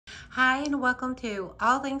Hi and welcome to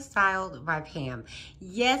All Things Styled by Pam.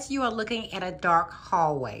 Yes, you are looking at a dark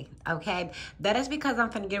hallway, okay? That is because I'm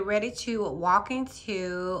going to get ready to walk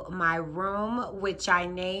into my room, which I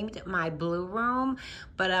named my blue room,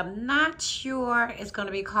 but I'm not sure it's going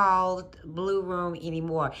to be called blue room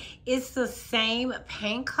anymore. It's the same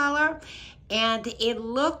paint color, and it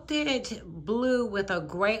looked at blue with a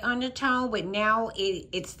gray undertone, but now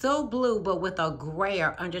it's still blue, but with a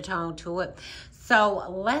grayer undertone to it. So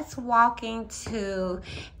let's walk into,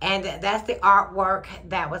 and that's the artwork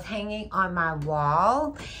that was hanging on my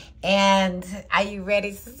wall. And are you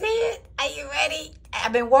ready to see it? Are you ready?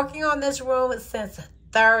 I've been working on this room since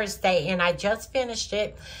Thursday and I just finished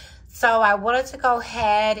it. So I wanted to go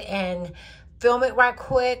ahead and film it right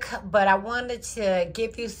quick, but I wanted to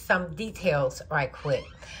give you some details right quick.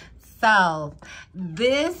 So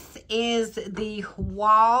this is the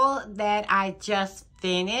wall that I just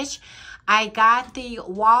finished. I got the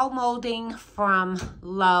wall molding from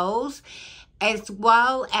Lowe's, as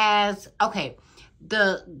well as, okay,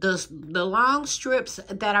 the long strips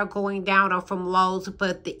that are going down are from Lowe's,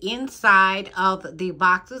 but the inside of the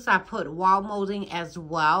boxes I put wall molding as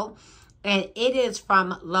well. And it is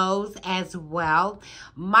from Lowe's as well.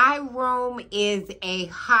 My room is a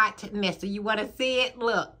hot mess. So you want to see it?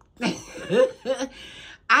 Look.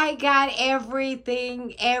 I got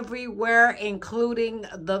everything everywhere, including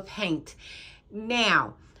the paint.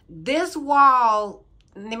 Now, this wall,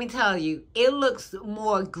 let me tell you, it looks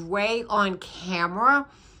more gray on camera,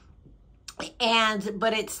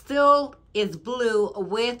 but it still is blue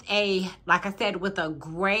with a, like I said, with a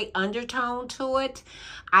gray undertone to it.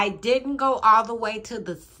 I didn't go all the way to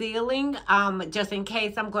the ceiling, just in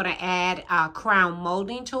case I'm going to add crown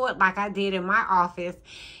molding to it like I did in my office.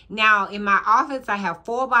 Now, in my office, I have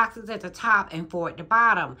 4 boxes at the top and 4 at the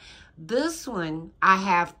bottom. This one, I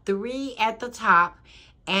have 3 at the top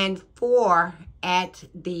and 4 at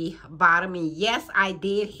the bottom. And yes, I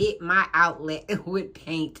did hit my outlet with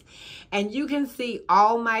paint. And you can see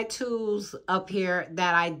all my tools up here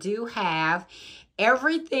that I do have.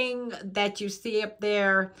 Everything that you see up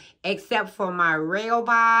there, except for my rail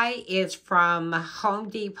buy, is from Home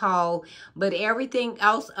Depot. But everything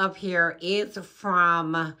else up here is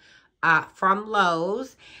from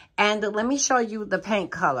Lowe's. And let me show you the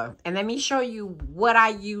paint color. And let me show you what I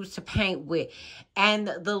use to paint with. And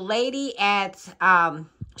the lady at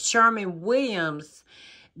Sherwin-Williams,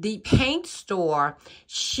 the paint store,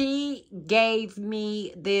 she gave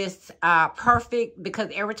me this perfect, because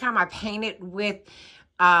every time I painted with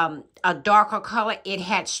a darker color, it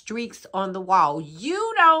had streaks on the wall.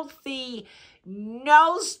 You don't see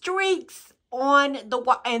no streaks on the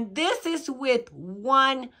wall. And this is with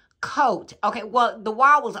one coat. Okay, well, the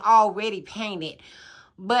wall was already painted,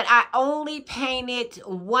 but I only painted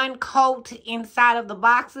one coat inside of the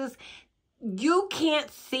boxes. You can't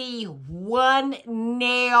see one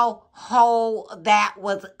nail hole that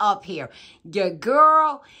was up here. Your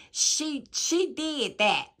girl, she did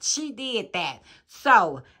that. She did that.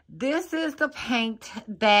 So this is the paint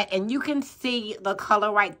that, and you can see the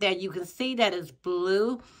color right there. You can see that it's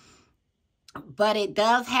blue, but it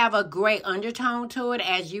does have a gray undertone to it,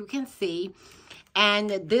 as you can see. And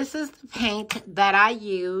this is the paint that I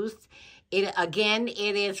used. Again,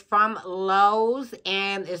 it is from Lowe's,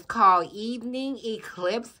 and it's called Evening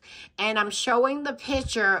Eclipse. And I'm showing the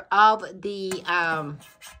picture of the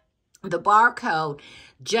barcode,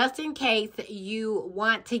 just in case you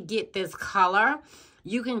want to get this color.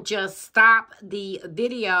 You can just stop the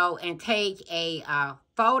video and take a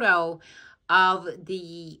photo of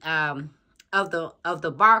the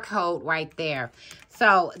barcode right there.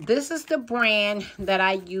 So this is the brand that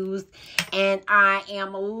I used, and I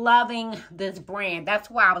am loving this brand. That's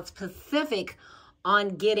why I was specific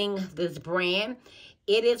on getting this brand.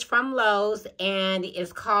 It is from Lowe's, and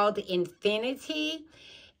it's called Infinity,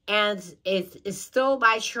 and it's still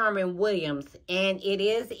by Sherwin-Williams, and it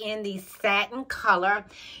is in the satin color.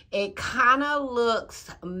 It kind of looks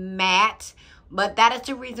matte, but that is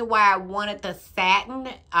the reason why I wanted the satin,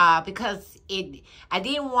 because I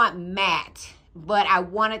didn't want matte, but I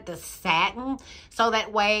wanted the satin, so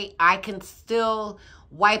that way I can still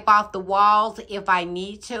wipe off the walls if I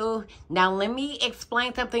need to. Now, let me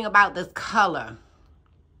explain something about this color.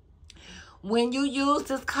 When you use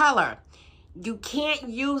this color, you can't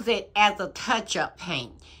use it as a touch-up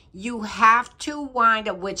paint. You have to wind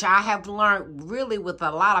up, which I have learned really with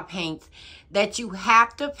a lot of paints, that you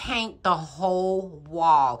have to paint the whole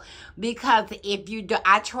wall. Because if you do,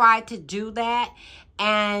 I tried to do that,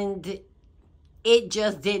 and it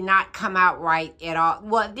just did not come out right at all.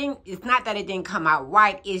 Well, it's not that it didn't come out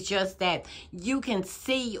right. It's just that you can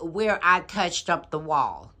see where I touched up the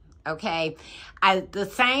wall. okay? The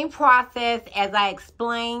same process as I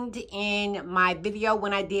explained in my video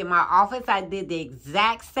when I did my office, I did the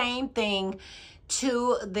exact same thing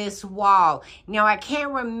to this wall. Now, I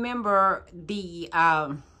can't remember the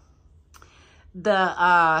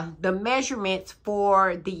measurements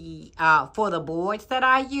for the boards that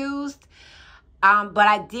I used, but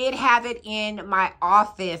I did have it in my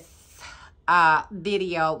office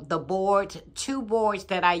video, the board, 2 boards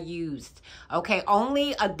that I used. Okay,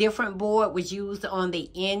 only a different board was used on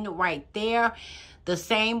the end right there. The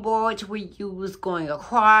same boards we used going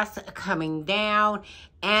across, coming down,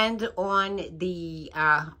 and on the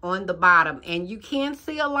bottom. And you can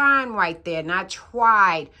see a line right there. And I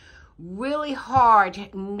tried really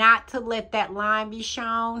hard not to let that line be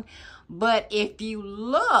shown. But if you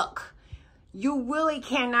look, you really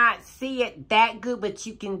cannot see it that good, but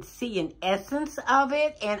you can see an essence of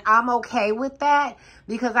it. And I'm okay with that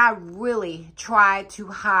because I really tried to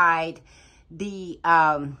hide the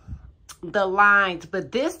lines.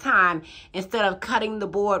 But this time, instead of cutting the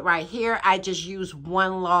board right here, I just used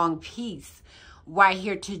one long piece right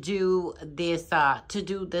here to do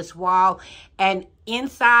this wall. And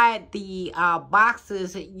inside the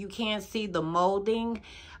boxes, you can see the molding,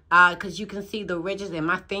 because you can see the ridges, and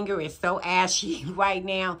my finger is so ashy right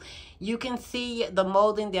now. You can see the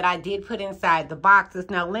molding that I did put inside the boxes.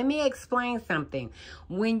 Now, let me explain something.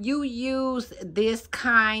 When you use this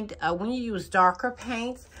kind, when you use darker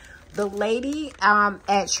paints, the lady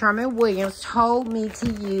at Sherwin-Williams told me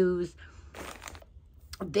to use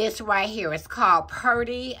this right here. It's called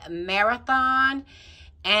Purdy Marathon,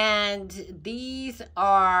 and these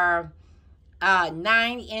are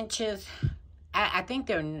 9 inches. I think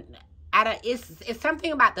they're, it's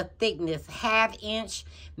something about the thickness, 1/2 inch,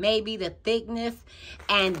 maybe the thickness.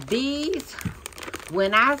 And these,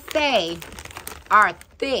 when I say are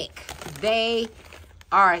thick, they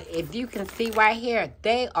are, if you can see right here,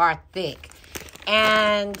 they are thick.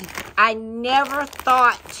 And I never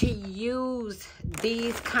thought to use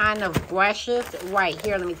these kind of brushes right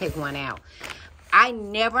here. Let me take one out. I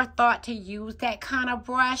never thought to use that kind of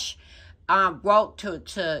brush. To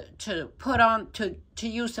put on, to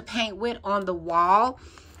use to paint with on the wall.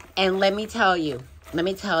 And let me tell you,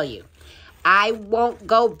 I won't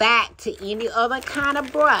go back to any other kind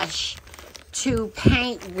of brush to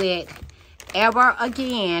paint with ever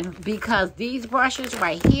again, because these brushes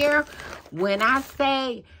right here, when I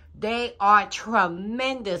say they are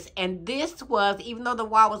tremendous. And this was, even though the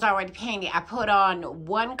wall was already painted, I put on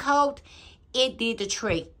 1 coat. It did the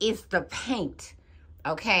trick. It's the paint,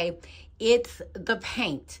 okay? It's the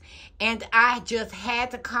paint. And I just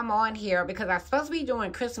had to come on here because I'm supposed to be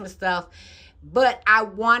doing Christmas stuff, but I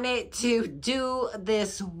wanted to do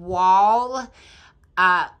this wall.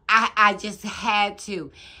 I just had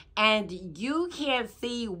to. And you can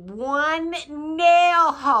see 1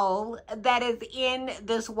 nail hole that is in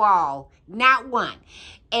this wall. Not one.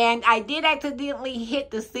 And I did accidentally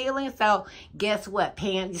hit the ceiling. So guess what,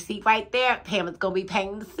 Pam? You see right there? Pam is going to be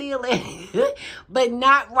painting the ceiling. But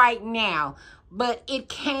not right now. But it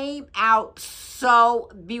came out so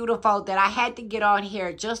beautiful that I had to get on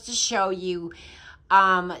here just to show you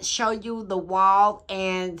the wall.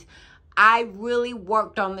 And I really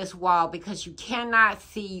worked on this wall because you cannot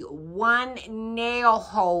see 1 nail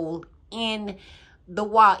hole in the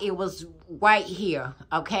wall. It was right here,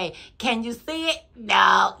 okay? Can you see it?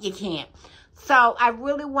 No, you can't. So I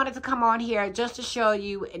really wanted to come on here just to show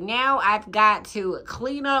you. Now I've got to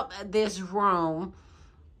clean up this room.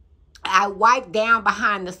 I wiped down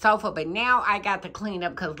behind the sofa, but now I got to clean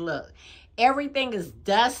up because look, everything is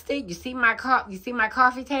dusty. You see my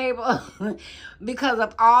coffee table? Because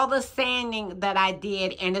of all the sanding that I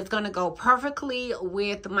did, and it's going to go perfectly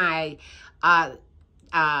with my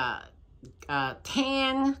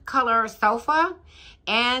tan color sofa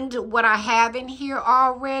and what I have in here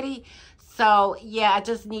already. So yeah, I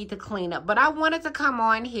just need to clean up. But I wanted to come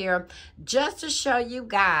on here just to show you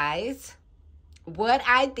guys what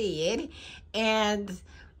I did. And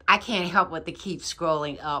I can't help but to keep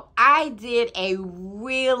scrolling up. I did a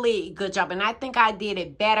really good job, and I think I did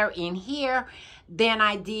it better in here than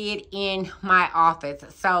I did in my office.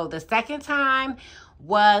 So the second time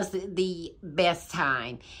was the best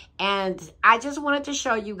time. And I just wanted to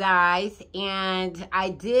show you guys. And I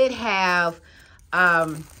did have,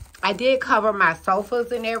 I did cover my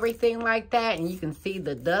sofas and everything like that. And you can see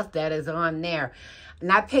the dust that is on there.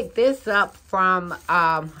 And I picked this up from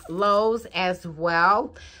Lowe's as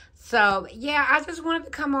well. So, yeah, I just wanted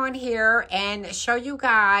to come on here and show you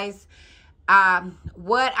guys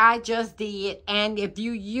what I just did. And if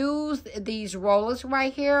you use these rollers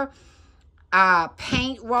right here,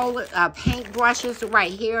 paint roller, paint brushes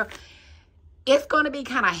right here. It's going to be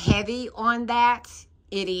kind of heavy on that.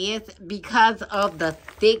 It is because of the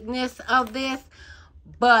thickness of this,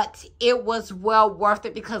 but it was well worth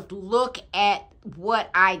it because look at what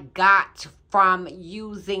I got from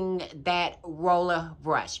using that roller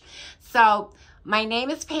brush. So my name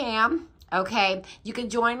is Pam. Okay, you can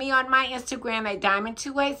join me on my Instagram at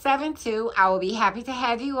Diamond2872. I will be happy to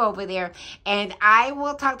have you over there. And I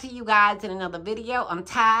will talk to you guys in another video. I'm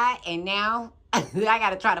tired, and now I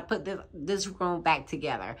got to try to put this room back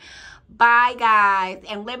together. Bye, guys.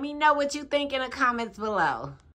 And let me know what you think in the comments below.